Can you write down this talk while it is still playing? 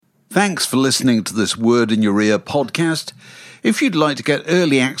Thanks for listening to this Word in Your Ear podcast. If you'd like to get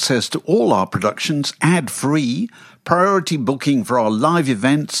early access to all our productions ad-free, priority booking for our live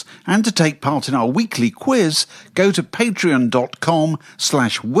events, and to take part in our weekly quiz, go to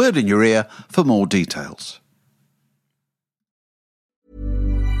patreon.com/wordinyourear for more details.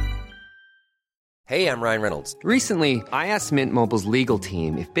 Hey, I'm Ryan Reynolds. Recently, I asked Mint Mobile's legal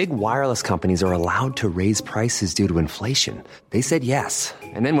team if big wireless companies are allowed to raise prices due to inflation. They said yes.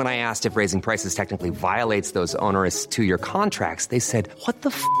 And then when I asked if raising prices technically violates those onerous 2-year contracts, they said, "What the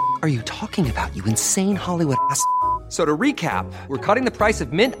f*** are you talking about, you insane Hollywood ass?" So to recap, we're cutting the price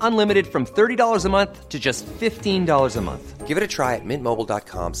of Mint Unlimited from $30 a month to just $15 a month. Give it a try at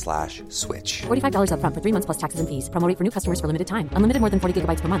mintmobile.com/switch. $45 up front for 3 months plus taxes and fees. Promo rate for new customers for limited time. Unlimited more than 40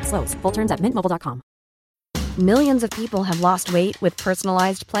 gigabytes per month. Slows full terms at mintmobile.com. Millions of people have lost weight with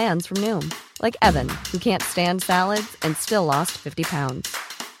personalized plans from Noom. Like Evan, who can't stand salads and still lost 50 pounds.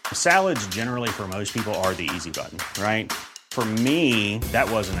 Salads generally for most people are the easy button, right? For me,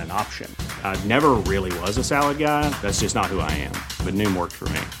 that wasn't an option. I never really was a salad guy. That's just not who I am. But Noom worked for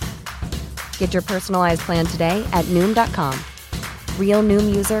me. Get your personalized plan today at Noom.com. Real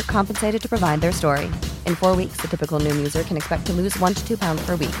Noom user compensated to provide their story. In 4 weeks, the typical Noom user can expect to lose 1 to 2 pounds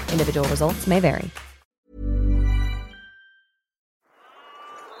per week. Individual results may vary.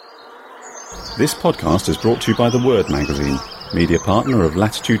 This podcast is brought to you by The Word magazine, media partner of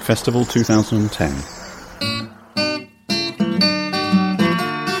Latitude Festival 2010.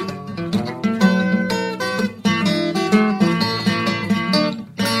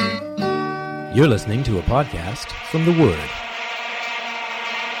 You're listening to a podcast from The Word.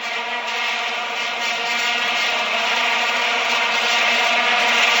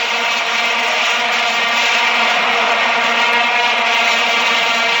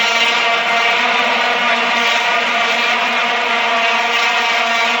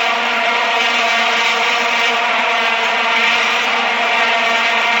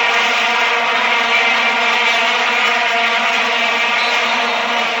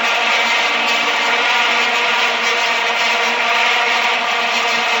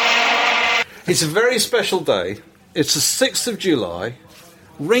 It's a very special day. It's the 6th of July.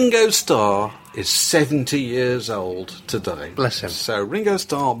 Ringo Starr is 70 years old today. Bless him. So Ringo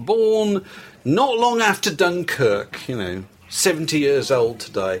Starr, born not long after Dunkirk, 70 years old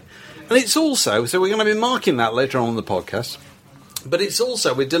today. And it's also, so we're going to be marking that later on in the podcast, but it's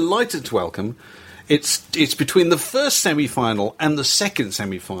also, we're delighted to welcome, it's between the first semi-final and the second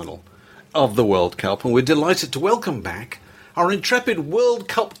semi-final of the World Cup, and we're delighted to welcome back our intrepid World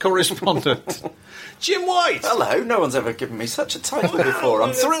Cup correspondent, Jim White. Hello, no one's ever given me such a title before.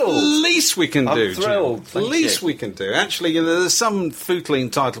 I'm thrilled. Least we can do, I'm thrilled. Jim. Least we can do. Actually, there's some footling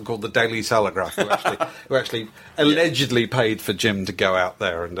title called the Daily Telegraph who actually allegedly paid for Jim to go out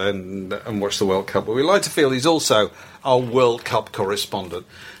there and watch the World Cup. But we like to feel he's also our World Cup correspondent.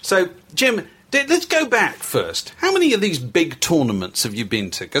 So, Jim, let's go back first. How many of these big tournaments have you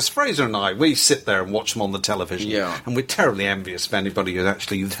been to? Because Fraser and I, we sit there and watch them on the television, and we're terribly envious of anybody who's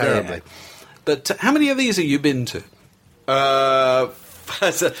actually there. But how many of these have you been to? It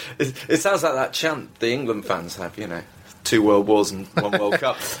sounds like that chant the England fans have, 2 World Wars and 1 World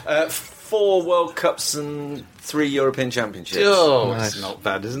Cup. 4 World Cups and 3 European Championships. Oh, nice. It's not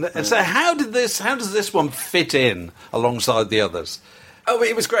bad, isn't it? And so how does this one fit in alongside the others? Oh,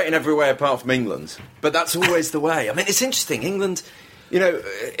 it was great in every way apart from England. But that's always the way. I mean, it's interesting. England,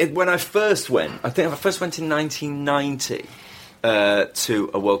 when I first went, I think I first went in 1990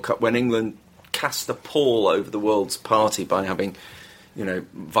 to a World Cup when England cast a pall over the world's party by having,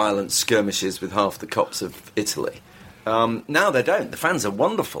 violent skirmishes with half the cops of Italy. Now they don't. The fans are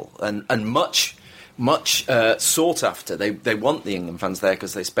wonderful and much sought after. They want the England fans there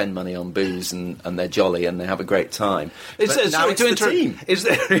because they spend money on booze and they're jolly and they have a great time. Now it's the team.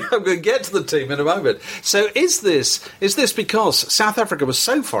 I'm going to get to the team in a moment. So is this because South Africa was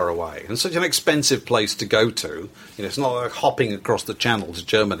so far away and such an expensive place to go to? It's not like hopping across the channel to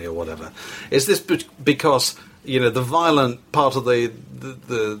Germany or whatever. Is this because the violent part of the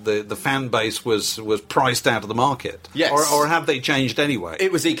fan base was priced out of the market? Yes. Or have they changed anyway?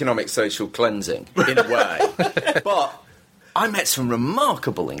 It was economic social cleansing, in a way. But I met some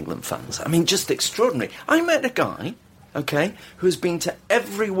remarkable England fans. I mean, just extraordinary. I met a guy, who has been to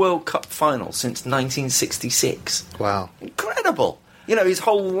every World Cup final since 1966. Wow. Incredible. His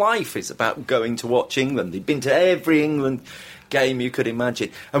whole life is about going to watch England. He'd been to every England game you could imagine.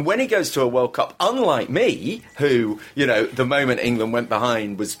 And when he goes to a World Cup, unlike me, who, the moment England went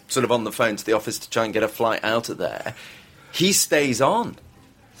behind was sort of on the phone to the office to try and get a flight out of there, he stays on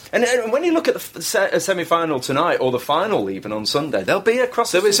And when you look at the semi-final tonight, or the final even on Sunday, there'll be a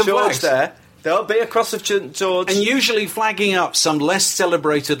cross of St George there. There'll be a cross of St George. And usually flagging up some less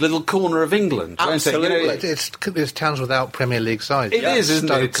celebrated little corner of England. Absolutely. It's towns without Premier League sides. It is,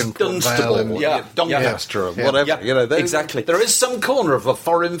 isn't it? Stoke and Dunstable, Doncaster, or whatever. Exactly. There is some corner of a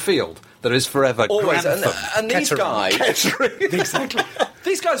foreign field that is forever always. Grantham. And these Kettering. guys... Exactly.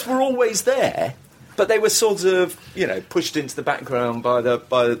 These guys were always there, but they were sort of, pushed into the background by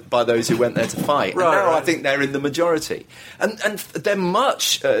those who went there to fight. Right, and now right. I think they're in the majority. And they're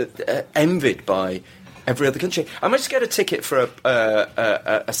much envied by every other country. I managed to get a ticket for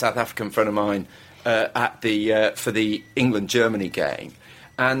a South African friend of mine for the England-Germany game,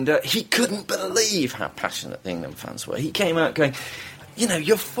 and he couldn't believe how passionate the England fans were. He came out going...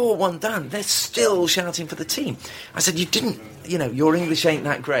 you're 4-1 down. They're still shouting for the team. I said, you didn't, your English ain't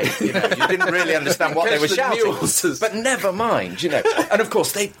that great. You didn't really understand what they were shouting. Nuances. But never mind, And of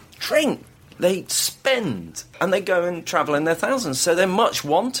course, they drink, they spend, and they go and travel in their thousands. So they're much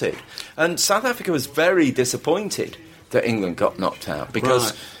wanted. And South Africa was very disappointed that England got knocked out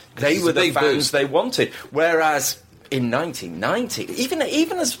because they were the fans they wanted. Whereas... in 1990,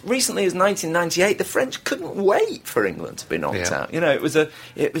 even as recently as 1998, the French couldn't wait for England to be knocked out. It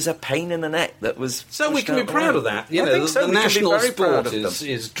was a pain in the neck that was. So we can be proud of that. I think so. The national sport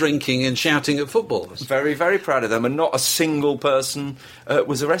is drinking and shouting at footballers. Very, very proud of them, and not a single person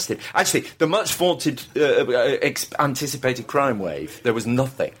was arrested. Actually, the much vaunted, anticipated crime wave, there was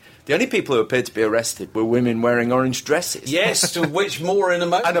nothing. The only people who appeared to be arrested were women wearing orange dresses. Yes, to which more in a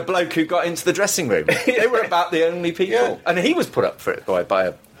moment. And a bloke who got into the dressing room. They were about the only people. Yeah. And he was put up for it by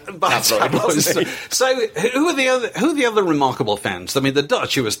a tabloid. So who are the other remarkable fans? I mean, the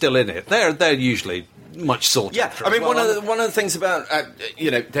Dutch who are still in it, they're usually much sought after. I mean, one of the things about,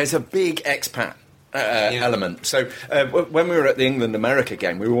 there's a big expat element. So when we were at the England-America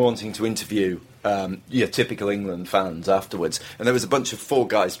game, we were wanting to interview your typical England fans afterwards, and there was a bunch of 4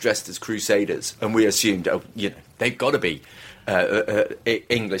 guys dressed as crusaders, and we assumed, they've got to be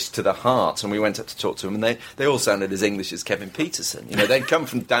English to the heart, and we went up to talk to them, and they all sounded as English as Kevin Peterson. They'd come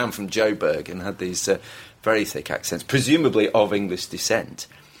down from Joburg and had these very thick accents, presumably of English descent.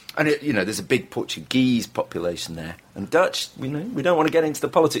 And there's a big Portuguese population there, and Dutch. We don't want to get into the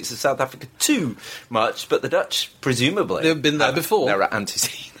politics of South Africa too much, but the Dutch, presumably, they've been there before. They're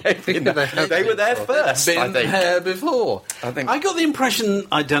they were there first. Been there before. I got the impression,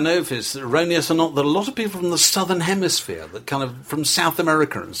 I don't know if it's erroneous or not, that a lot of people from the Southern Hemisphere, that kind of from South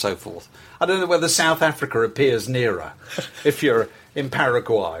America and so forth. I don't know whether South Africa appears nearer if you're in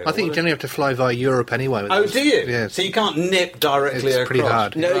Paraguay. I think you generally have to fly via Europe anyway. Oh, do you? Yeah. So you can't nip directly across. It's pretty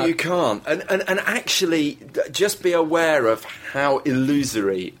hard. No, you can't. And actually, just be aware of how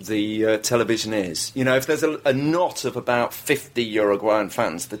illusory the television is. If there's a knot of about 50 Uruguayan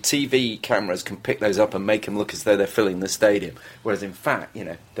fans, the TV cameras can pick those up and make them look as though they're filling the stadium. Whereas, in fact,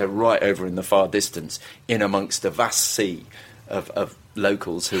 they're right over in the far distance, in amongst a vast sea of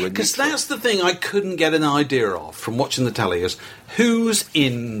locals who are... Because that's the thing I couldn't get an idea of from watching the telly is who's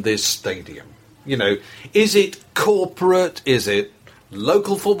in this stadium? Is it corporate? Is it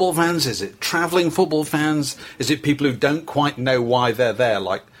local football fans? Is it travelling football fans? Is it people who don't quite know why they're there,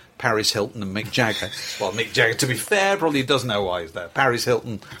 like Paris Hilton and Mick Jagger? Well, Mick Jagger, to be fair, probably does know why he's there. Paris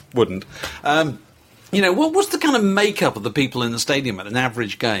Hilton wouldn't. What's the kind of makeup of the people in the stadium at an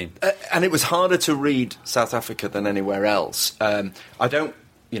average game? And it was harder to read South Africa than anywhere else. I don't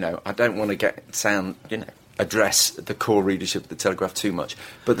want to address the core readership of the Telegraph too much,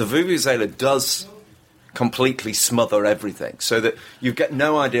 but the Vuvuzela does completely smother everything, so that you get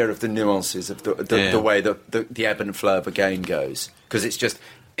no idea of the nuances of the way the ebb and flow of a game goes, because it's just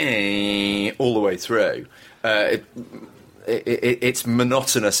all the way through. It's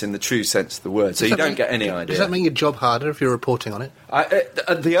monotonous in the true sense of the word, so you don't get any idea. Does that make your job harder if you're reporting on it?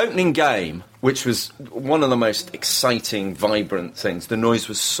 At the opening game, which was one of the most exciting, vibrant things, the noise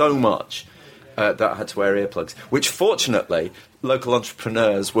was so much that I had to wear earplugs, which fortunately local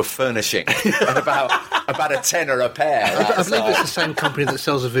entrepreneurs were furnishing at about a tenner a pair. I believe it's the same company that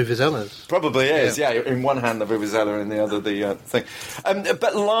sells the Vuvuzelas. Probably is, yeah. In one hand the Vuvuzela, in the other the thing.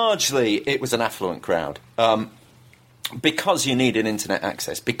 But largely it was an affluent crowd. Because you needed internet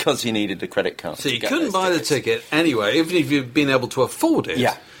access, because you needed a credit card. So you couldn't buy the ticket anyway, even if you'd been able to afford it.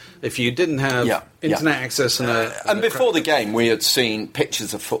 Yeah. If you didn't have internet access and before the game, we had seen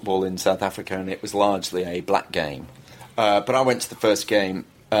pictures of football in South Africa, and it was largely a black game. But I went to the first game,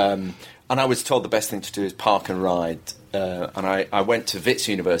 and I was told the best thing to do is park and ride. And I went to Wits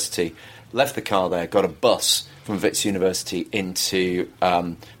University, left the car there, got a bus from Wits University into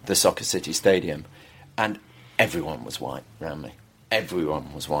the Soccer City Stadium, and everyone was white around me.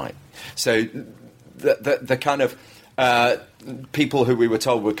 everyone was white. So the kind of people who we were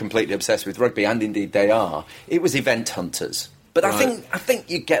told were completely obsessed with rugby, and indeed they are, it was event hunters. But Right. I think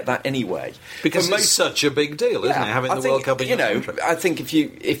you get that anyway Because For it's such a big deal, isn't it? Having the World Cup in your country. I think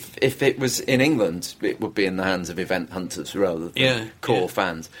if it was in England, it would be in the hands of event hunters rather than core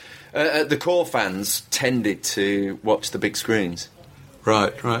fans. The core fans tended to watch the big screens.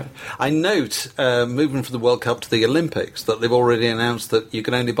 Right. I note, moving from the World Cup to the Olympics, that they've already announced that you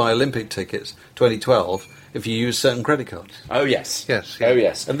can only buy Olympic tickets 2012 if you use certain credit cards. Oh, yes. Yes. Oh,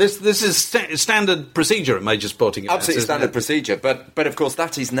 yes. And this is standard procedure at major sporting events. Absolutely isn't standard it? procedure. But of course,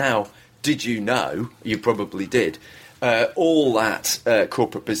 that is now, did you know, you probably did, all that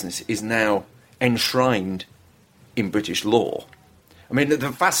corporate business is now enshrined in British law. I mean,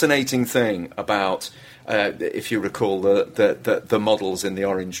 the fascinating thing about, if you recall, the models in the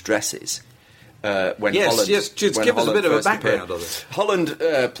orange dresses, when Yes, Holland... yes, just when give us a Holland bit of a first background appeared. of it.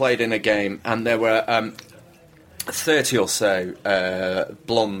 Holland played in a game, and there were 30 or so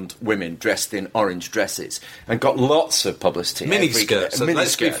blonde women dressed in orange dresses and got lots of publicity. Miniskirts,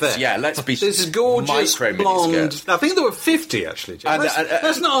 let's be fair. Yeah, let's be This is gorgeous micro blonde. miniskirts. I think there were 50 actually. Jim.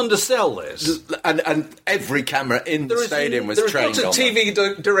 Let's not undersell this. And every camera in the stadium was trained There on is not a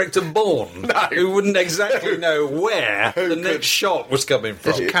TV director born who wouldn't exactly know where the next shot was coming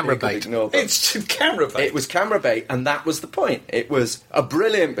from. It's camera bait. It's camera bait. It was camera bait, and that was the point. It was a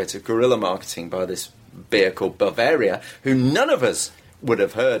brilliant bit of guerrilla marketing by this beer called Bavaria, who none of us would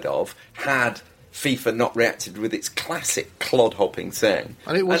have heard of had FIFA not reacted with its classic clod-hopping thing.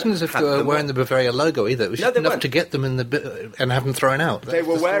 And it wasn't as if they were wearing the Bavaria logo either. It was just enough to get them in and have them thrown out. They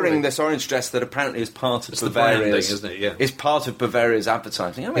were wearing this orange dress that apparently is part of It's the branding, Bavaria's... isn't it? Yeah. Is part of Bavaria's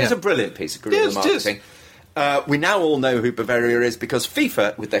advertising. I mean, it's a brilliant piece of guerrilla Yes, it is. marketing. We now all know who Bavaria is because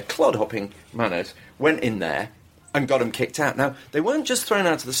FIFA, with their clod-hopping manners, went in there and got them kicked out. Now, they weren't just thrown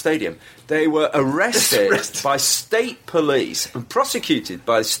out of the stadium. They were arrested by state police and prosecuted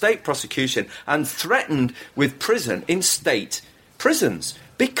by state prosecution and threatened with prison in state prisons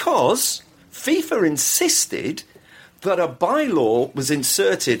because FIFA insisted that a bylaw was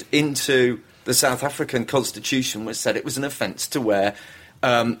inserted into the South African constitution which said it was an offence to wear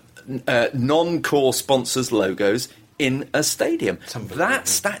non-core sponsors' logos in a stadium. That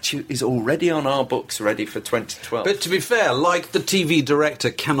statute is already on our books, ready for 2012. But to be fair, like the TV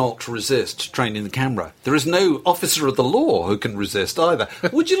director cannot resist training the camera, there is no officer of the law who can resist either.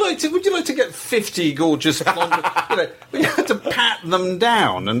 Would you like to get 50 gorgeous blonde? You have to pat them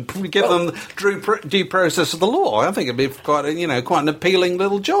down and give them due process of the law. I think it'd be quite an appealing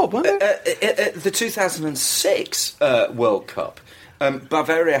little job, wouldn't it? The 2006 World Cup,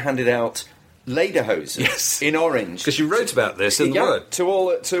 Bavaria handed out lederhosen in orange. Because you wrote about this in the Word. To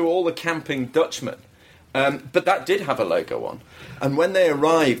all the camping Dutchmen. But that did have a logo on. And when they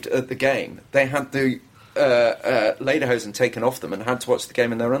arrived at the game, they had the lederhosen taken off them and had to watch the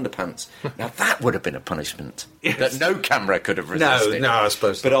game in their underpants. Now, that would have been a punishment that no camera could have resisted. No, I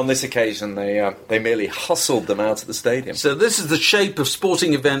suppose But on this occasion, they merely hustled them out of the stadium. So this is the shape of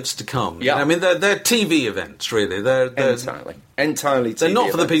sporting events to come. Yeah. I mean, they're TV events, really. They're Entirely TV They're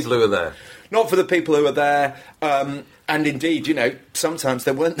not for the events. people who are there. Not for the people who are there. And indeed, sometimes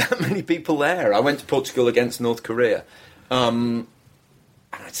there weren't that many people there. I went to Portugal against North Korea. And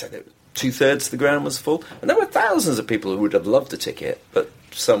I'd say that 2/3 of the ground was full. And there were thousands of people who would have loved a ticket, but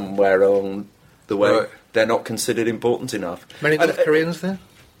somewhere along the way, they're not considered important enough. Many North Koreans there?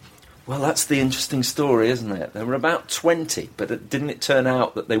 Well, that's the interesting story, isn't it? There were about 20, but didn't it turn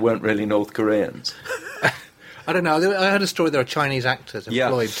out that they weren't really North Koreans? I don't know. I heard a story there are Chinese actors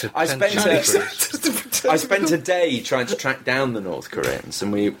employed to I pretend spent to be tourists. I spent a day trying to track down the North Koreans,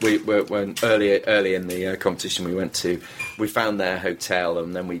 and we went early in the competition. We found their hotel,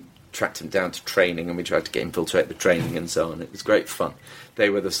 and then we tracked them down to training, and we tried to infiltrate the training and so on. It was great fun. They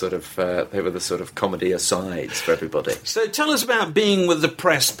were the sort of comedy asides for everybody. So tell us about being with the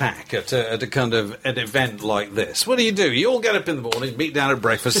press pack at a kind of an event like this. What do? You all get up in the morning, meet down at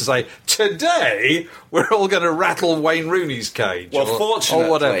breakfast, and say, "Today we're all going to rattle Wayne Rooney's cage." Well, or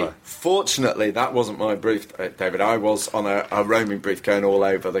whatever. Fortunately, that wasn't my brief, David. I was on a roaming brief going all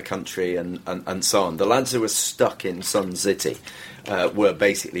over the country and so on. The lads who were stuck in Sun City were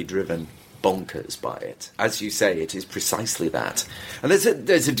basically driven bonkers by it. As you say, it is precisely that. And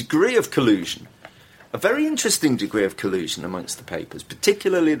there's a degree of collusion, a very interesting degree of collusion amongst the papers,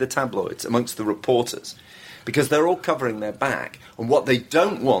 particularly the tabloids, amongst the reporters, because they're all covering their back. And what they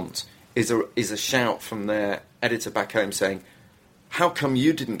don't want is a shout from their editor back home saying, how come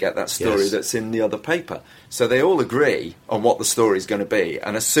you didn't get that story that's in the other paper? So they all agree on what the story is going to be,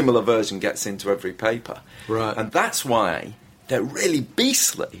 and a similar version gets into every paper. Right. And that's why they're really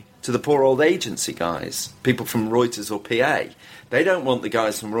beastly to the poor old agency guys, people from Reuters or PA. They don't want the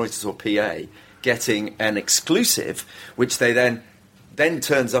guys from Reuters or PA getting an exclusive, which they then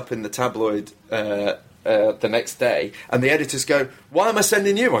turns up in the tabloid the next day, and the editors go, "Why am I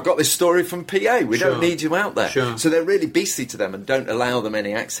sending you? I got this story from PA. We don't need you out there." Sure. So they're really beastly to them and don't allow them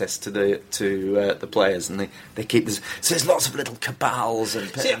any access to the players, and they keep this. So there's lots of little cabals and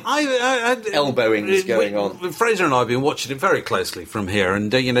elbowings going on. Fraser and I have been watching it very closely from here,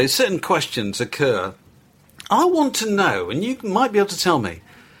 and certain questions occur. I want to know, and you might be able to tell me,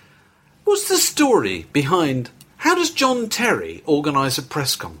 what's the story behind? How does John Terry organise a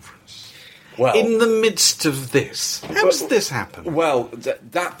press conference? Well, in the midst of this, how does this happen? Well,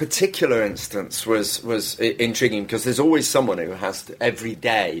 that particular instance was intriguing because there's always someone who has to, every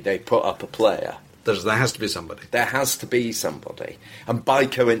day they put up a player. There has to be somebody. There has to be somebody, and by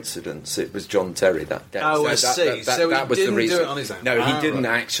coincidence, it was John Terry that day. Oh, I see. So that he was didn't the reason. do it on his own. No, he didn't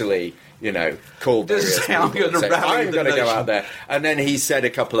actually. Call this is how I'm going to rally I'm going to go out there, and then he said a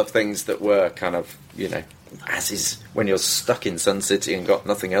couple of things that were kind of, as is when you're stuck in Sun City and got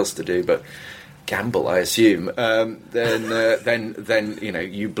nothing else to do but gamble, I assume. Then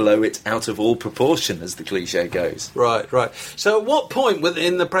you blow it out of all proportion, as the cliche goes. Right. So, at what point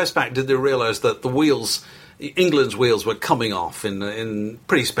within the press pack did they realise that England's wheels were coming off in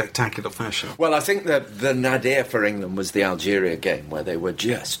pretty spectacular fashion? Well, I think that the nadir for England was the Algeria game, where they were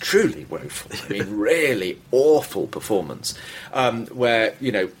just truly woeful. I mean, really awful performance. Where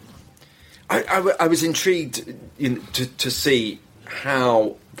I was intrigued to see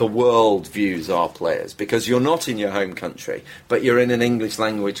how the world views our players, because you're not in your home country, but you're in an English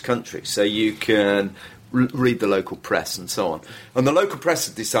language country, so you can read the local press and so on. And the local press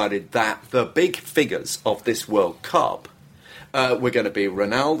had decided that the big figures of this World Cup were going to be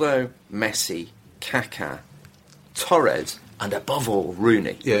Ronaldo, Messi, Kaká, Torres, and above all,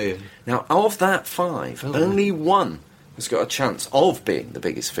 Rooney. Yeah. Now, of that five, only one has got a chance of being the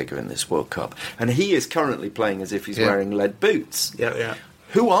biggest figure in this World Cup. And he is currently playing as if he's wearing lead boots. Yeah.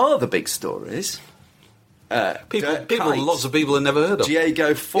 Who are the big stories? Lots of people have never heard of.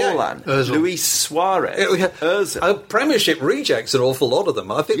 Diego Forlan, Luis Suarez, Ozil. Premiership rejects, an awful lot of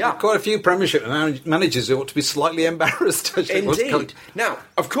them. I think there are quite a few Premiership managers who ought to be slightly embarrassed. Indeed. Now,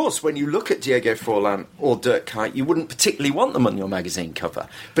 of course, when you look at Diego Forlan or Dirk Kuyt, you wouldn't particularly want them on your magazine cover.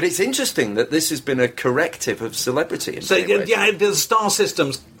 But it's interesting that this has been a corrective of celebrity. The star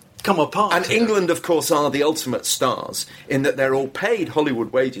systems come apart. And England, of course, are the ultimate stars in that they're all paid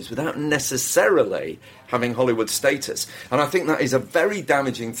Hollywood wages without necessarily having Hollywood status. And I think that is a very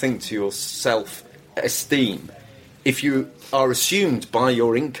damaging thing to your self-esteem if you are assumed by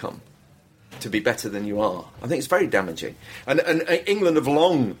your income to be better than you are. I think it's very damaging. And England have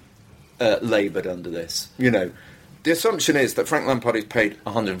long laboured under this. The assumption is that Frank Lampard is paid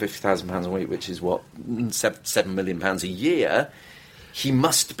 £150,000 a week, which is, £7 million a year. He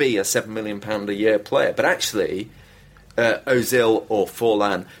must be a £7 million a year player. But actually, Ozil or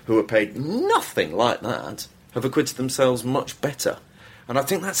Forlan, who are paid nothing like that, have acquitted themselves much better. And I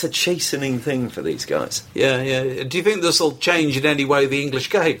think that's a chastening thing for these guys. Yeah. Do you think this will change in any way the English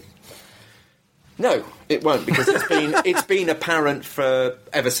game? No, it won't, because it's been apparent for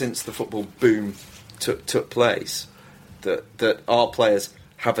ever since the football boom took place that our players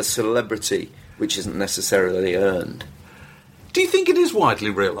have a celebrity which isn't necessarily earned. Do you think it is widely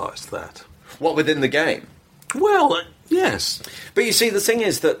realised that? What, within the game? Well, yes. But you see, the thing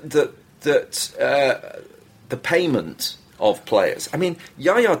is that the payment of players. I mean,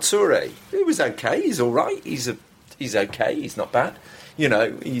 Yaya Toure, he was okay. He's all right. He's okay. He's not bad.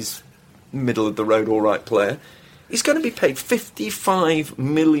 He's middle of the road, all right player. He's going to be paid 55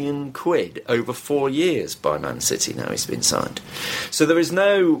 million quid over 4 years by Man City now he's been signed. So there is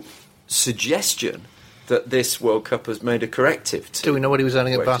no suggestion that this World Cup has made a corrective to. Do we know what he was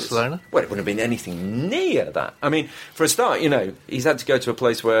earning at Barcelona? Well, it wouldn't have been anything near that. I mean, for a start, he's had to go to a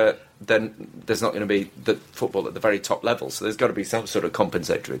place where then there's not going to be the football at the very top level, so there's got to be some sort of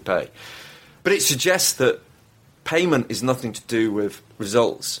compensatory pay. But it suggests that payment is nothing to do with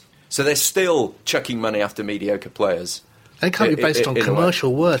results. So they're still chucking money after mediocre players. And it can't be based on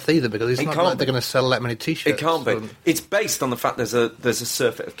commercial worth either, because it's not like they're going to sell that many T-shirts. It can't be. It's based on the fact there's a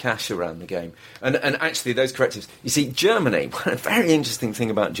surfeit of cash around the game. And actually, those correctives... You see, Germany, a very interesting thing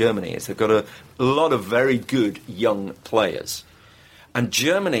about Germany is they've got a lot of very good young players. And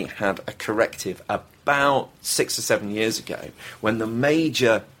Germany had a corrective about 6 or 7 years ago when the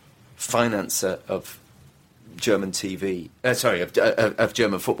major financer of German TV... of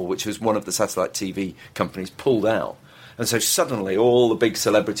German football, which was one of the satellite TV companies, pulled out. And so suddenly all the big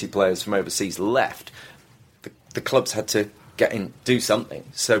celebrity players from overseas left. The clubs had to do something.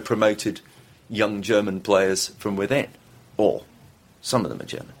 So promoted young German players from within, or some of them are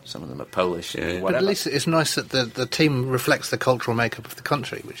German, some of them are Polish, whatever. But at least it's nice that the team reflects the cultural makeup of the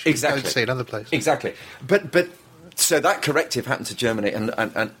country, which you don't see in other places. Exactly. But so that corrective happened to Germany,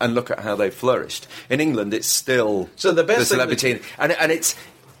 and look at how they flourished. In England, it's still the celebrity, and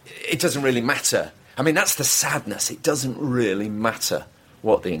it doesn't really matter. I mean, that's the sadness. It doesn't really matter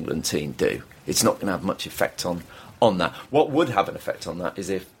what the England team do. It's not going to have much effect on that. What would have an effect on that is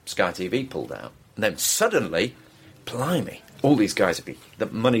if Sky TV pulled out, and then suddenly, blimey, all these guys the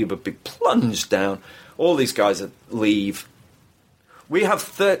money would be plunged down. All these guys would leave. We have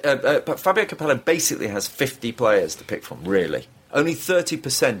Fabio Capello basically has 50 players to pick from. Really, only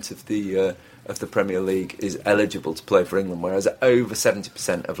 30% of the Premier League is eligible to play for England, whereas over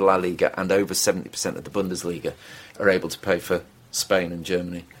 70% of La Liga and over 70% of the Bundesliga are able to play for Spain and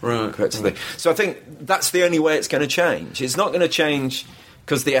Germany. Right. Correctly. So I think that's the only way it's going to change. It's not going to change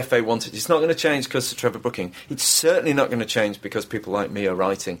because the FA wanted. It's not going to change because of Trevor Brooking. It's certainly not going to change because people like me are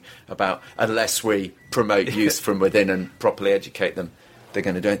writing about, unless we promote youth from within and properly educate them, they're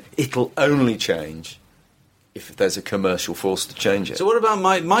going to do it. It'll only change if there's a commercial force to change it. So what about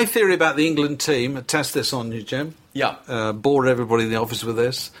my theory about the England team? Test this on you, Jim. Yeah. Bored everybody in the office with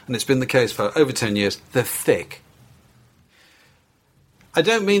this, and it's been the case for over 10 years. They're thick. I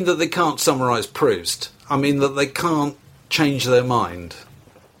don't mean that they can't summarise Proust. I mean that they can't change their mind.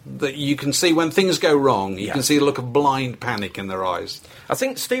 That you can see when things go wrong, you can see a look of blind panic in their eyes. I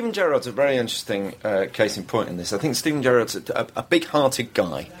think Stephen Gerrard's a very interesting case in point in this. I think Stephen Gerrard's a big-hearted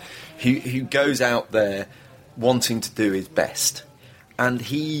guy who goes out there wanting to do his best. And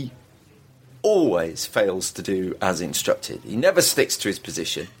he always fails to do as instructed. He never sticks to his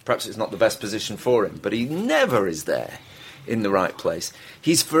position. Perhaps it's not the best position for him, but he never is there in the right place.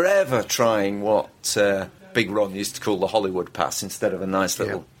 He's forever trying what Big Ron used to call the Hollywood pass instead of a nice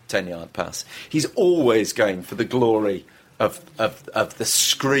little 10-yard pass. He's always going for the glory of the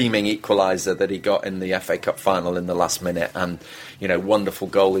screaming equaliser that he got in the FA Cup final in the last minute, and wonderful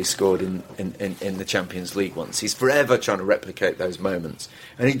goal he scored in the Champions League once. He's forever trying to replicate those moments,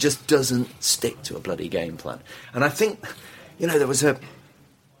 and he just doesn't stick to a bloody game plan. And I think there was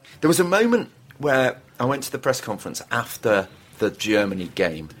a moment where I went to the press conference after the Germany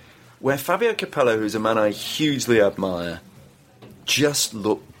game where Fabio Capello, who's a man I hugely admire, just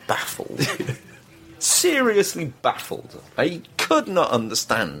looked baffled. Seriously baffled. He could not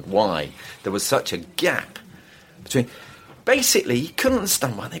understand why there was such a gap between... Basically, he couldn't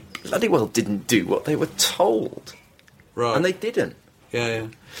understand why they bloody well didn't do what they were told. Right. And they didn't. Yeah.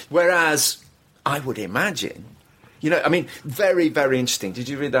 Whereas, I would imagine... very, very interesting. Did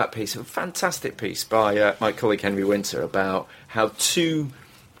you read that piece? A fantastic piece by my colleague Henry Winter about how 2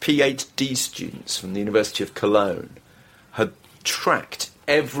 PhD students from the University of Cologne had tracked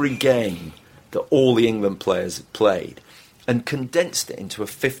every game that all the England players had played and condensed it into a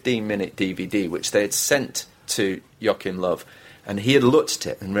 15-minute DVD, which they had sent to Joachim Löw. And he had looked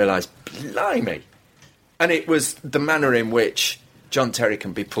at it and realised, blimey! And it was the manner in which John Terry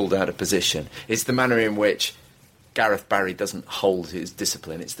can be pulled out of position. It's the manner in which Gareth Barry doesn't hold his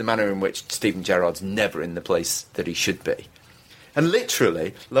discipline. It's the manner in which Stephen Gerrard's never in the place that he should be. And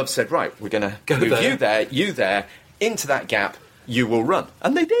literally, Love said, right, we're going to move you there, into that gap, you will run.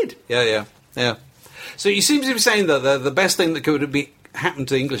 And they did. Yeah. So you seem to be saying that the best thing that could happen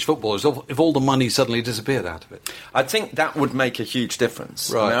to English football is if all the money suddenly disappeared out of it. I think that would make a huge difference.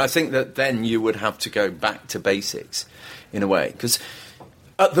 Right. I think that then you would have to go back to basics, in a way. Because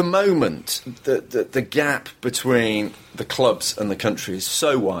at the moment, the gap between the clubs and the country is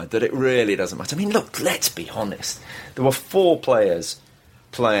so wide that it really doesn't matter. I mean, look, let's be honest. There were 4 players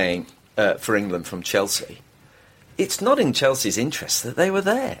playing for England from Chelsea. It's not in Chelsea's interest that they were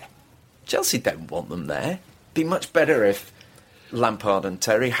there. Chelsea don't want them there. It'd be much better if Lampard and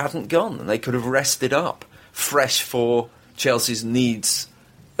Terry hadn't gone and they could have rested up, fresh for Chelsea's needs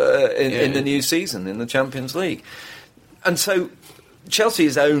in the new season, in the Champions League. And so Chelsea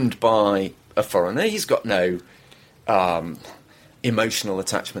is owned by a foreigner. He's got no emotional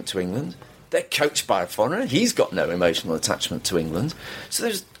attachment to England. They're coached by a foreigner. He's got no emotional attachment to England. So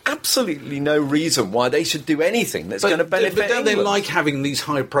there's absolutely no reason why they should do anything that's going to benefit But don't England. they like having these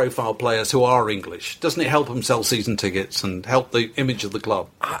high-profile players who are English? Doesn't it help them sell season tickets and help the image of the club?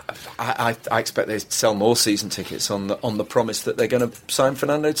 I expect they sell more season tickets on the promise that they're going to sign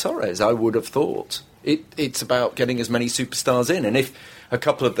Fernando Torres, I would have thought. It's about getting as many superstars in. And if a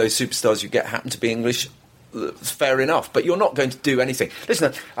couple of those superstars you get happen to be English, fair enough. But you're not going to do anything.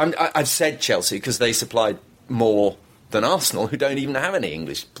 Listen, I've said Chelsea because they supplied more than Arsenal, who don't even have any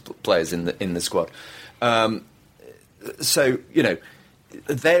English players in the squad. So, you know,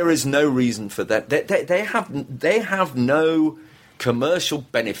 there is no reason for that. They have no commercial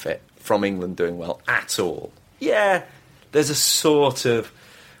benefit from England doing well at all. Yeah, there's a sort of,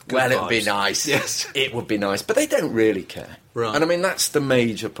 well, it'd be nice. Yes. It would be nice. But they don't really care. Right. And I mean, that's the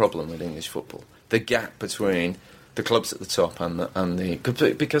major problem with English football. The gap between the clubs at the top and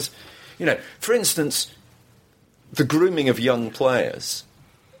the because, you know, for instance, the grooming of young players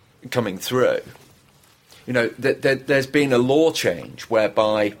coming through, you know, there's been a law change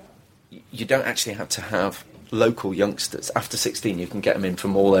whereby you don't actually have to have local youngsters. After 16, you can get them in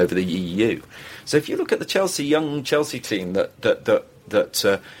from all over the EU. So if you look at the young Chelsea team that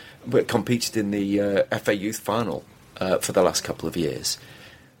competed in the FA Youth Final for the last couple of years,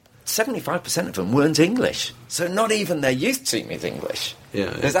 75% of them weren't English. So not even their youth team is English.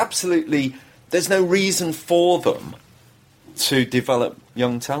 Yeah. There's no reason for them to develop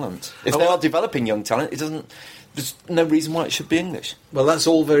young talent. If they are developing young talent, there's no reason why it should be English. Well, that's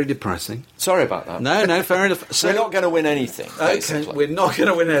all very depressing. Sorry about that. No, fair enough. So, we're not going to win anything, basically. Okay, we're not going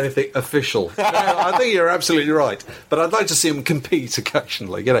to win anything official. No, I think you're absolutely right. But I'd like to see them compete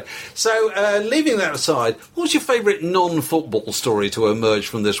occasionally. You know. So, leaving that aside, what's your favourite non-football story to emerge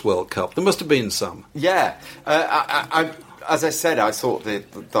from this World Cup? There must have been some. Yeah. As I said, I thought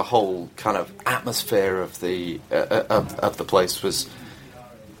the whole kind of atmosphere of the place was.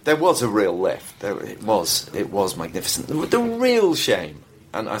 There was a real lift. It was magnificent. The real shame,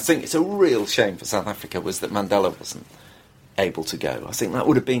 and I think it's a real shame for South Africa, was that Mandela wasn't able to go. I think that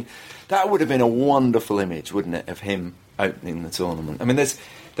would have been a wonderful image, wouldn't it, of him opening the tournament? I mean,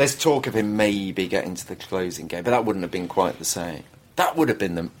 there's talk of him maybe getting to the closing game, but that wouldn't have been quite the same. That would have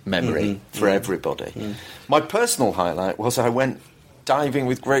been the memory for everybody. Mm. My personal highlight was I went diving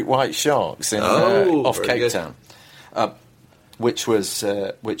with great white sharks off Cape Town. Which was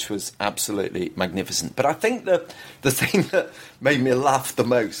absolutely magnificent. But I think the thing that made me laugh the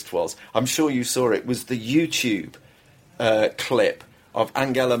most was, I'm sure you saw it, was the YouTube clip of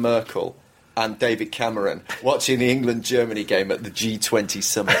Angela Merkel and David Cameron watching the England-Germany game at the G20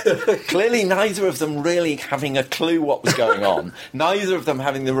 summit. Clearly neither of them really having a clue what was going on, neither of them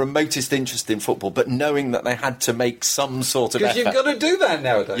having the remotest interest in football, but knowing that they had to make some sort of effort. Because you've got to do that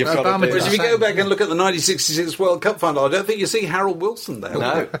nowadays. Whereas if you go back and look at the 1966 World Cup final, I don't think you see Harold Wilson there.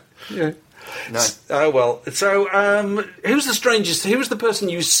 No. Yeah. No. Oh, well. So, who's the strangest? Who was the person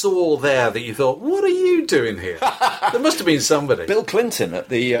you saw there that you thought, what are you doing here? There must have been somebody. Bill Clinton at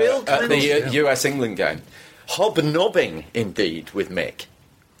the US-England game. Hobnobbing, indeed, with Mick.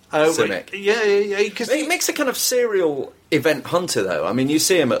 Oh, Mick. Yeah. Mick's a kind of serial event hunter, though. I mean, you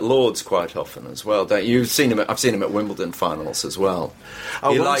see him at Lord's quite often as well, don't you? I've seen him at Wimbledon finals as well.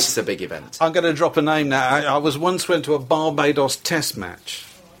 He likes the big event. I'm going to drop a name now. I went to a Barbados Test match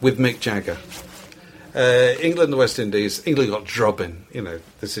with Mick Jagger. England and the West Indies. England got drubbing. You know,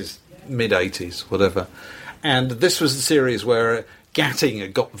 this is mid-80s, whatever. And this was the series where Gatting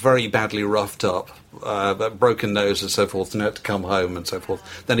had got very badly roughed up, broken nose and so forth, and had to come home and so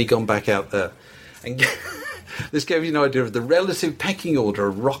forth. Then he'd gone back out there. And this gave you an idea of the relative pecking order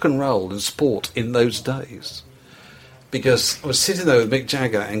of rock and roll and sport in those days. Because I was sitting there with Mick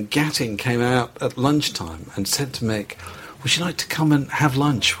Jagger, and Gatting came out at lunchtime and said to Mick, would you like to come and have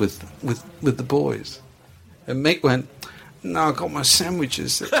lunch with the boys? And Mick went, no, I got my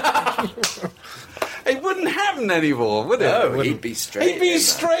sandwiches. It wouldn't happen anymore, would it? No, he'd be straight. He'd be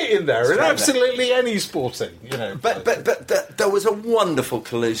straight in there in absolutely any sporting, you know. But there was a wonderful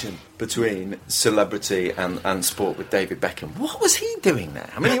collision between celebrity and sport with David Beckham. What was he doing there?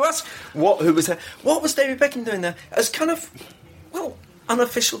 I mean, you ask who was there. What was David Beckham doing there? As kind of,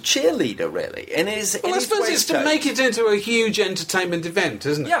 unofficial cheerleader, really. I suppose it's to make it into a huge entertainment event,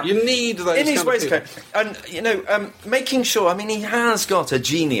 isn't it? Yeah. You need those in his kind of waistcoat. And, making sure, I mean, he has got a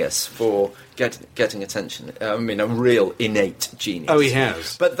genius for getting attention. I mean, a real innate genius. Oh, he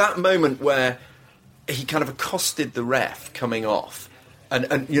has. But that moment where he kind of accosted the ref coming off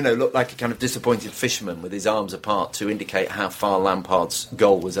and looked like a kind of disappointed fisherman with his arms apart to indicate how far Lampard's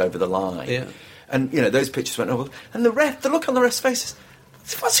goal was over the line. Yeah. And, those pictures went over. And the look on the ref's face,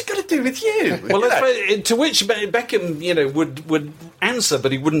 what's it got to do with you? Well, to which Beckham, would answer,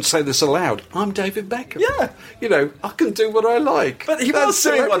 but he wouldn't say this aloud. I'm David Beckham. Yeah. I can do what I like. But he was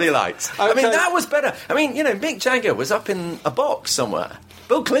doing what he liked. Okay. I mean, that was better. I mean, Mick Jagger was up in a box somewhere.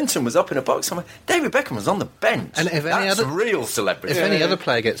 Bill Clinton was up in a box somewhere. David Beckham was on the bench. And if that's real celebrity. If any other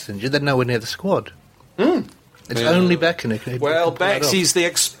player gets injured, they're nowhere near the squad. It's only Beckham. Well, Bex, he's the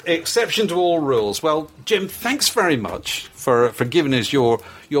exception to all rules. Well, Jim, thanks very much for giving us your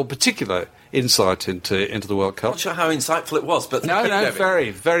particular insight into the World Cup. Not sure how insightful it was, but no,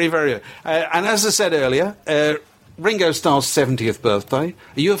 very, very, very. And as I said earlier, Ringo Starr's 70th birthday.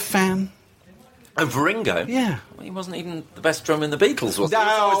 Are you a fan? Of Ringo? Yeah. Well, he wasn't even the best drummer in the Beatles, was he?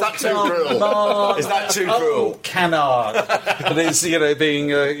 No, is that too cruel? Is that too cruel? Canard. But it's,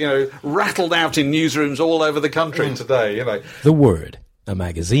 being, rattled out in newsrooms all over the country today, The Word, a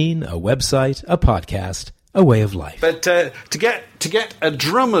magazine, a website, a podcast, a way of life. But to get a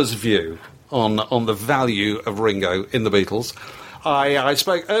drummer's view on the value of Ringo in the Beatles, I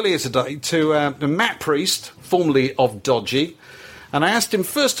spoke earlier today to Matt Priest, formerly of Dodgy, and I asked him,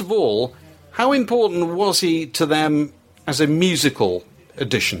 first of all, how important was he to them as a musical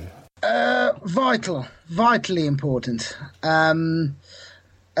addition? Vitally important.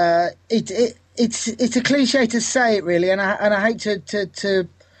 It's a cliche to say it, really, and I hate to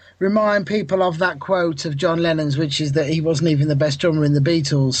remind people of that quote of John Lennon's, which is that he wasn't even the best drummer in the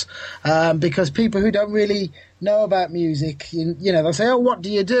Beatles, because people who don't really know about music, they'll say, "Oh, what do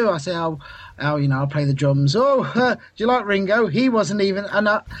you do?" I say, "Oh, I'll play the drums." "Oh, do you like Ringo? He wasn't even..." And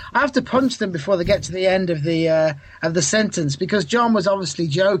I have to punch them before they get to the end of the sentence, because John was obviously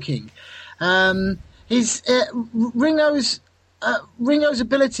joking. Ringo's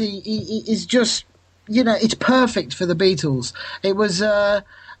ability is just, it's perfect for the Beatles. It was.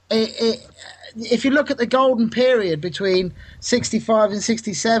 If you look at the golden period between 65 and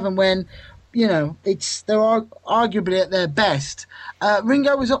 67, when they're arguably at their best,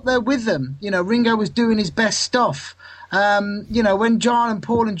 Ringo was up there with them. Ringo was doing his best stuff. When John and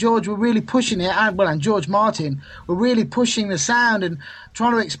Paul and George were really pushing it, and George Martin were really pushing the sound and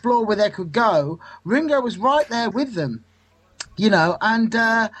trying to explore where they could go, Ringo was right there with them.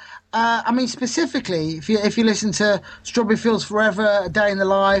 Specifically, if you listen to Strawberry Fields Forever, A Day in the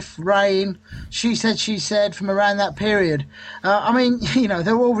Life, Rain, She Said, from around that period,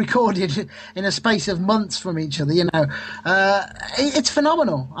 they're all recorded in a space of months from each other. It's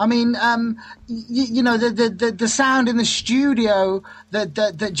phenomenal. The sound in the studio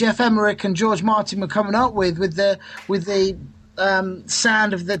that Jeff Emerick and George Martin were coming up with the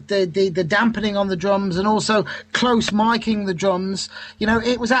sound of the dampening on the drums, and also close miking the drums.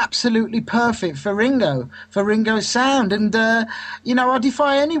 It was absolutely perfect for Ringo's sound. And I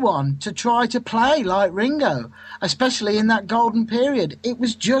defy anyone to try to play like Ringo, especially in that golden period. It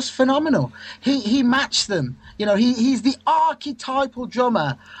was just phenomenal. He matched them. He's the archetypal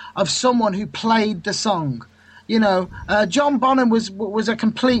drummer of someone who played the song. John Bonham was a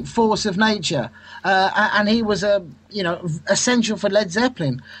complete force of nature, and he was essential for Led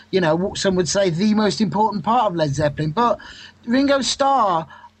Zeppelin. Some would say the most important part of Led Zeppelin. But Ringo Starr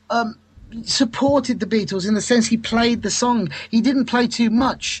supported the Beatles in the sense he played the song. He didn't play too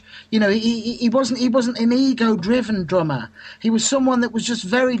much. He wasn't an ego-driven drummer. He was someone that was just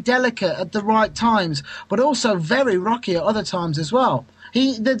very delicate at the right times, but also very rocky at other times as well.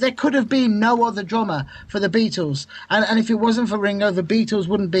 There could have been no other drummer for the Beatles, and if it wasn't for Ringo, the Beatles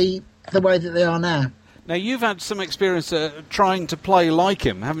wouldn't be the way that they are now. Now, you've had some experience trying to play like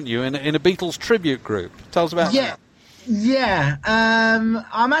him, haven't you, in a Beatles tribute group? Tell us about that. Yeah.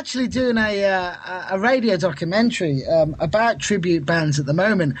 I'm actually doing a radio documentary about tribute bands at the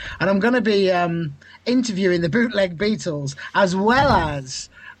moment, and I'm going to be interviewing the Bootleg Beatles, as well as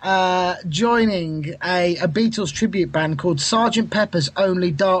joining a Beatles tribute band called Sgt. Pepper's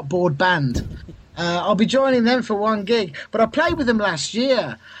Only Dartboard Band. I'll be joining them for one gig, but I played with them last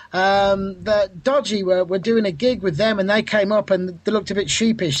year. The Dodgy were doing a gig with them, and they came up and they looked a bit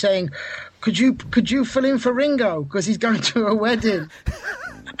sheepish, saying, "Could you fill in for Ringo because he's going to a wedding?"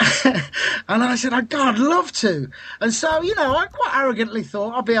 And I said, I'd love to. And so, I quite arrogantly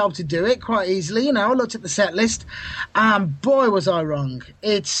thought I'd be able to do it quite easily. I looked at the set list, and boy, was I wrong.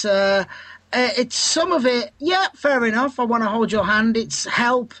 It's some of it, yeah, fair enough. I Want to Hold Your Hand. It's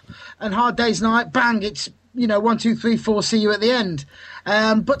Help and Hard Day's Night. Bang, it's, 1, 2, 3, 4, see you at the end.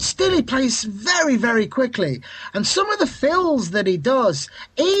 But still he plays very, very quickly. And some of the fills that he does,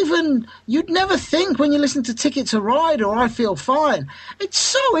 even you'd never think when you listen to Ticket to Ride or I Feel Fine. It's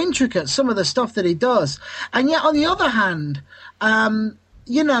so intricate, some of the stuff that he does. And yet, on the other hand,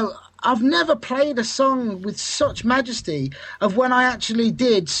 I've never played a song with such majesty of when I actually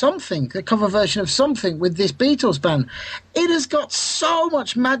did Something, a cover version of Something with this Beatles band. It has got so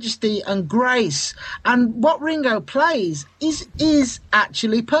much majesty and grace, and what Ringo plays is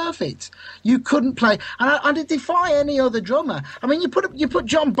actually perfect. You couldn't play, and I defy any other drummer. I mean, you put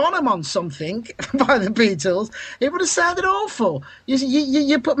John Bonham on Something by the Beatles, it would have sounded awful.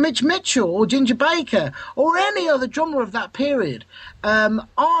 You put Mitch Mitchell or Ginger Baker or any other drummer of that period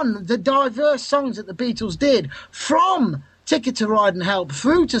on the diverse songs that the Beatles did, from Ticket to Ride and Help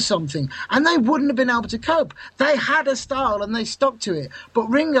through to something, and they wouldn't have been able to cope. They had a style and they stuck to it, but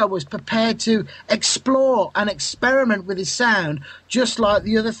Ringo was prepared to explore and experiment with his sound, just like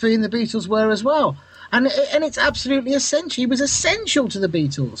the other three in the Beatles were as well. And it's absolutely essential. He was essential to the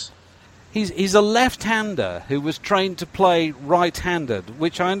Beatles. He's a left-hander who was trained to play right-handed,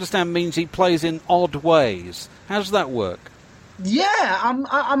 which I understand means he plays in odd ways. How does that work? Yeah,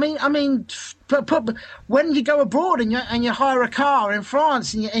 I mean, when you go abroad and you hire a car in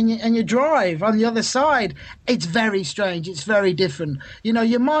France and you drive on the other side, it's very strange. It's very different. You know,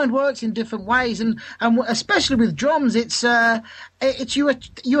 your mind works in different ways, and especially with drums, it's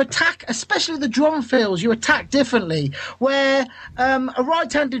you attack, especially the drum fills, you attack differently. Where a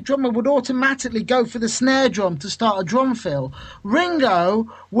right-handed drummer would automatically go for the snare drum to start a drum fill, Ringo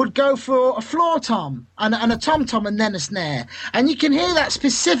would go for a floor tom and a tom-tom and then a snare. And you can hear that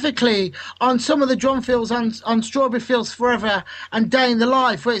specifically on some of the drum fills on Strawberry Fields Forever and Day in the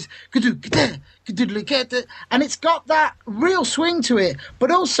Life, where it's and it's got that real swing to it,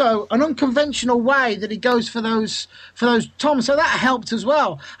 but also an unconventional way that he goes for those toms. So that helped as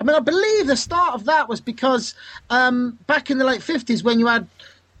well. I mean, I believe the start of that was because back in the late 50s, when you had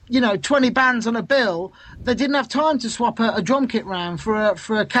 20 bands on a bill, they didn't have time to swap a drum kit round for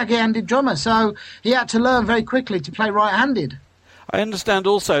a Kage-handed drummer, so he had to learn very quickly to play right-handed. I understand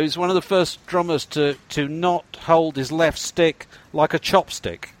also he's one of the first drummers to not hold his left stick like a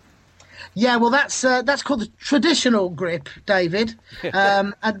chopstick. Yeah, well, that's called the traditional grip, David,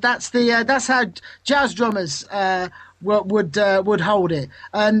 and that's how jazz drummers would hold it,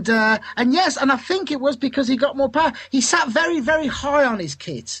 and yes, and I think it was because he got more power. He sat very, very high on his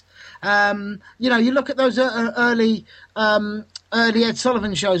kit. You look at those early Ed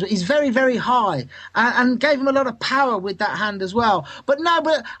Sullivan shows, he's very, very high and gave him a lot of power with that hand as well. But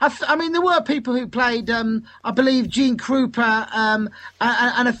I mean, there were people who played, I believe Gene Krupa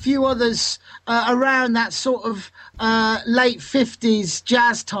and a few others around that sort of late 50s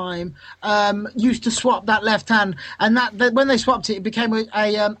jazz time used to swap that left hand, and that when they swapped it, it became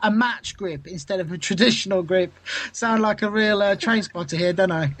a match grip instead of a traditional grip. Sound like a real train spotter here,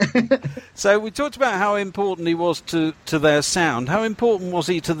 don't I? So we talked about how important he was to their sound. How important was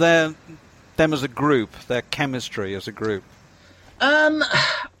he to them as a group, their chemistry as a group? Well,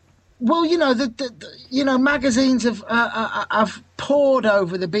 magazines have poured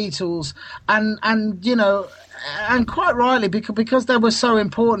over the Beatles, and quite rightly because they were so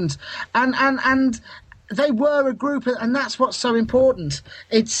important, and they were a group, and that's what's so important.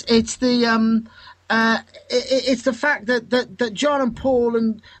 It's the it's the fact that John and Paul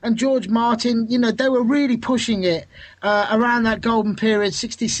and George Martin, they were really pushing it around that golden period,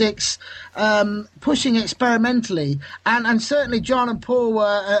 66, pushing experimentally, and certainly John and Paul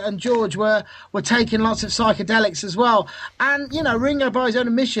and George were taking lots of psychedelics as well. And Ringo, by his own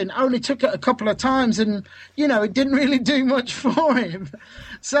admission, only took it a couple of times, and it didn't really do much for him.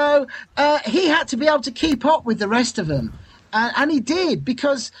 So he had to be able to keep up with the rest of them. And he did,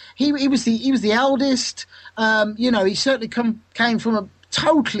 because he was the eldest. He certainly came from a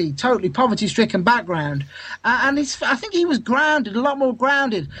totally poverty-stricken background, and I think he was grounded, a lot more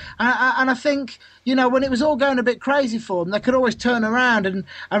grounded. And I think when it was all going a bit crazy for them, they could always turn around and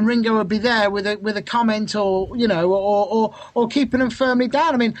Ringo would be there with a comment or keeping them firmly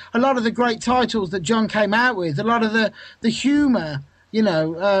down. I mean, a lot of the great titles that John came out with, a lot of the humour,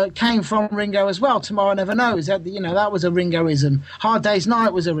 came from Ringo as well. Tomorrow Never Knows, that was a Ringoism. Hard Day's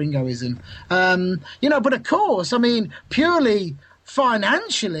Night was a Ringoism. But of course, I mean, purely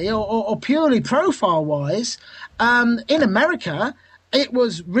financially or purely profile-wise, in America, it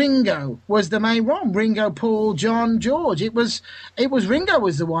was Ringo was the main one. Ringo, Paul, John, George. It was Ringo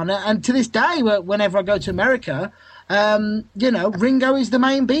was the one. And to this day, whenever I go to America, Ringo is the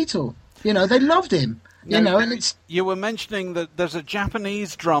main Beatle. They loved him. And it's... You were mentioning that there's a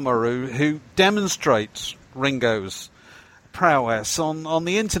Japanese drummer who demonstrates Ringo's prowess on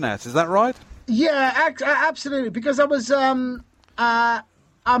the internet. Is that right? Yeah, absolutely. Because I was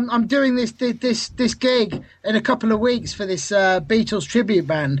I'm doing this gig in a couple of weeks for this Beatles tribute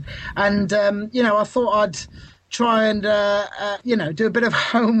band, and I thought I'd try and do a bit of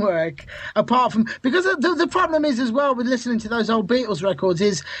homework, apart from, because the problem is as well with listening to those old Beatles records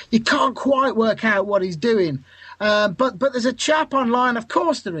is you can't quite work out what he's doing. But there's a chap online, of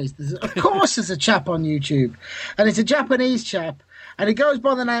course there is. There's a chap on YouTube, and it's a Japanese chap, and he goes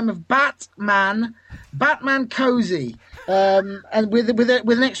by the name of Batman Cozy. and with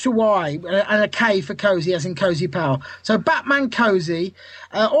an extra Y and a K for cozy, as in Cozy Powell. So Batman Cozy,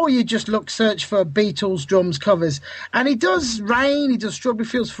 or you just search for Beatles drums covers, and he does Rain, he does Strawberry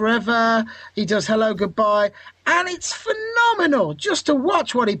Fields Forever, he does Hello Goodbye, and it's phenomenal just to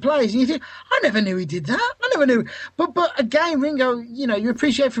watch what he plays. And you think, I never knew he did that. I never knew. But again, Ringo, your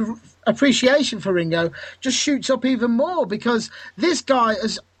appreciation for Ringo just shoots up even more, because this guy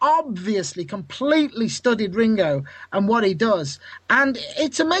has obviously completely studied Ringo and what he does, and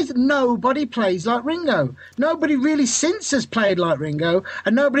it's amazing. Nobody plays like Ringo. Nobody really since has played like Ringo,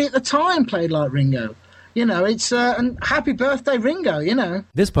 and nobody at the time played like Ringo. It's and happy birthday, Ringo.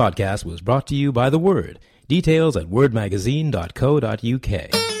 This podcast was brought to you by The Word. Details at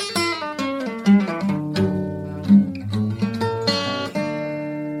wordmagazine.co.uk.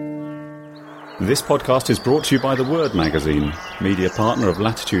 This podcast is brought to you by The Word Magazine, media partner of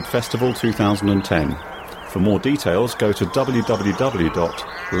Latitude Festival 2010. For more details, go to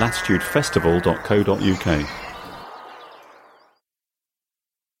www.latitudefestival.co.uk.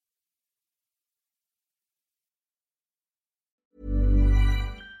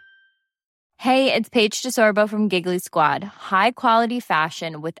 Hey, it's Paige DeSorbo from Giggly Squad. High quality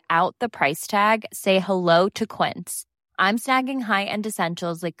fashion without the price tag. Say hello to Quince. I'm snagging high-end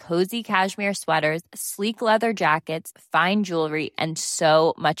essentials like cozy cashmere sweaters, sleek leather jackets, fine jewelry, and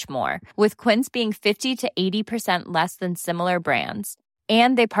so much more. With Quince being 50 to 80% less than similar brands.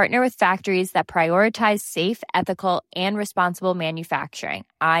 And they partner with factories that prioritize safe, ethical, and responsible manufacturing.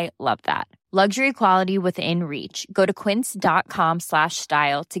 I love that. Luxury quality within reach. Go to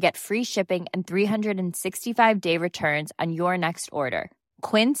quince.com/style to get free shipping and 365-day returns on your next order.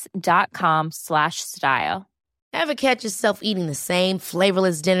 Quince.com/style. Ever catch yourself eating the same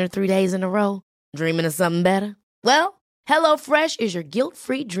flavorless dinner 3 days in a row? Dreaming of something better? Well, HelloFresh is your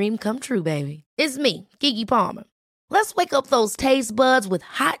guilt-free dream come true, baby. It's me, Keke Palmer. Let's wake up those taste buds with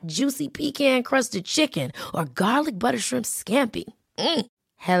hot, juicy pecan-crusted chicken or garlic butter shrimp scampi.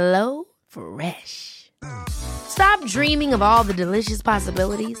 HelloFresh. Stop dreaming of all the delicious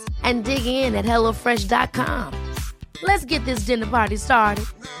possibilities and dig in at HelloFresh.com. Let's get this dinner party started.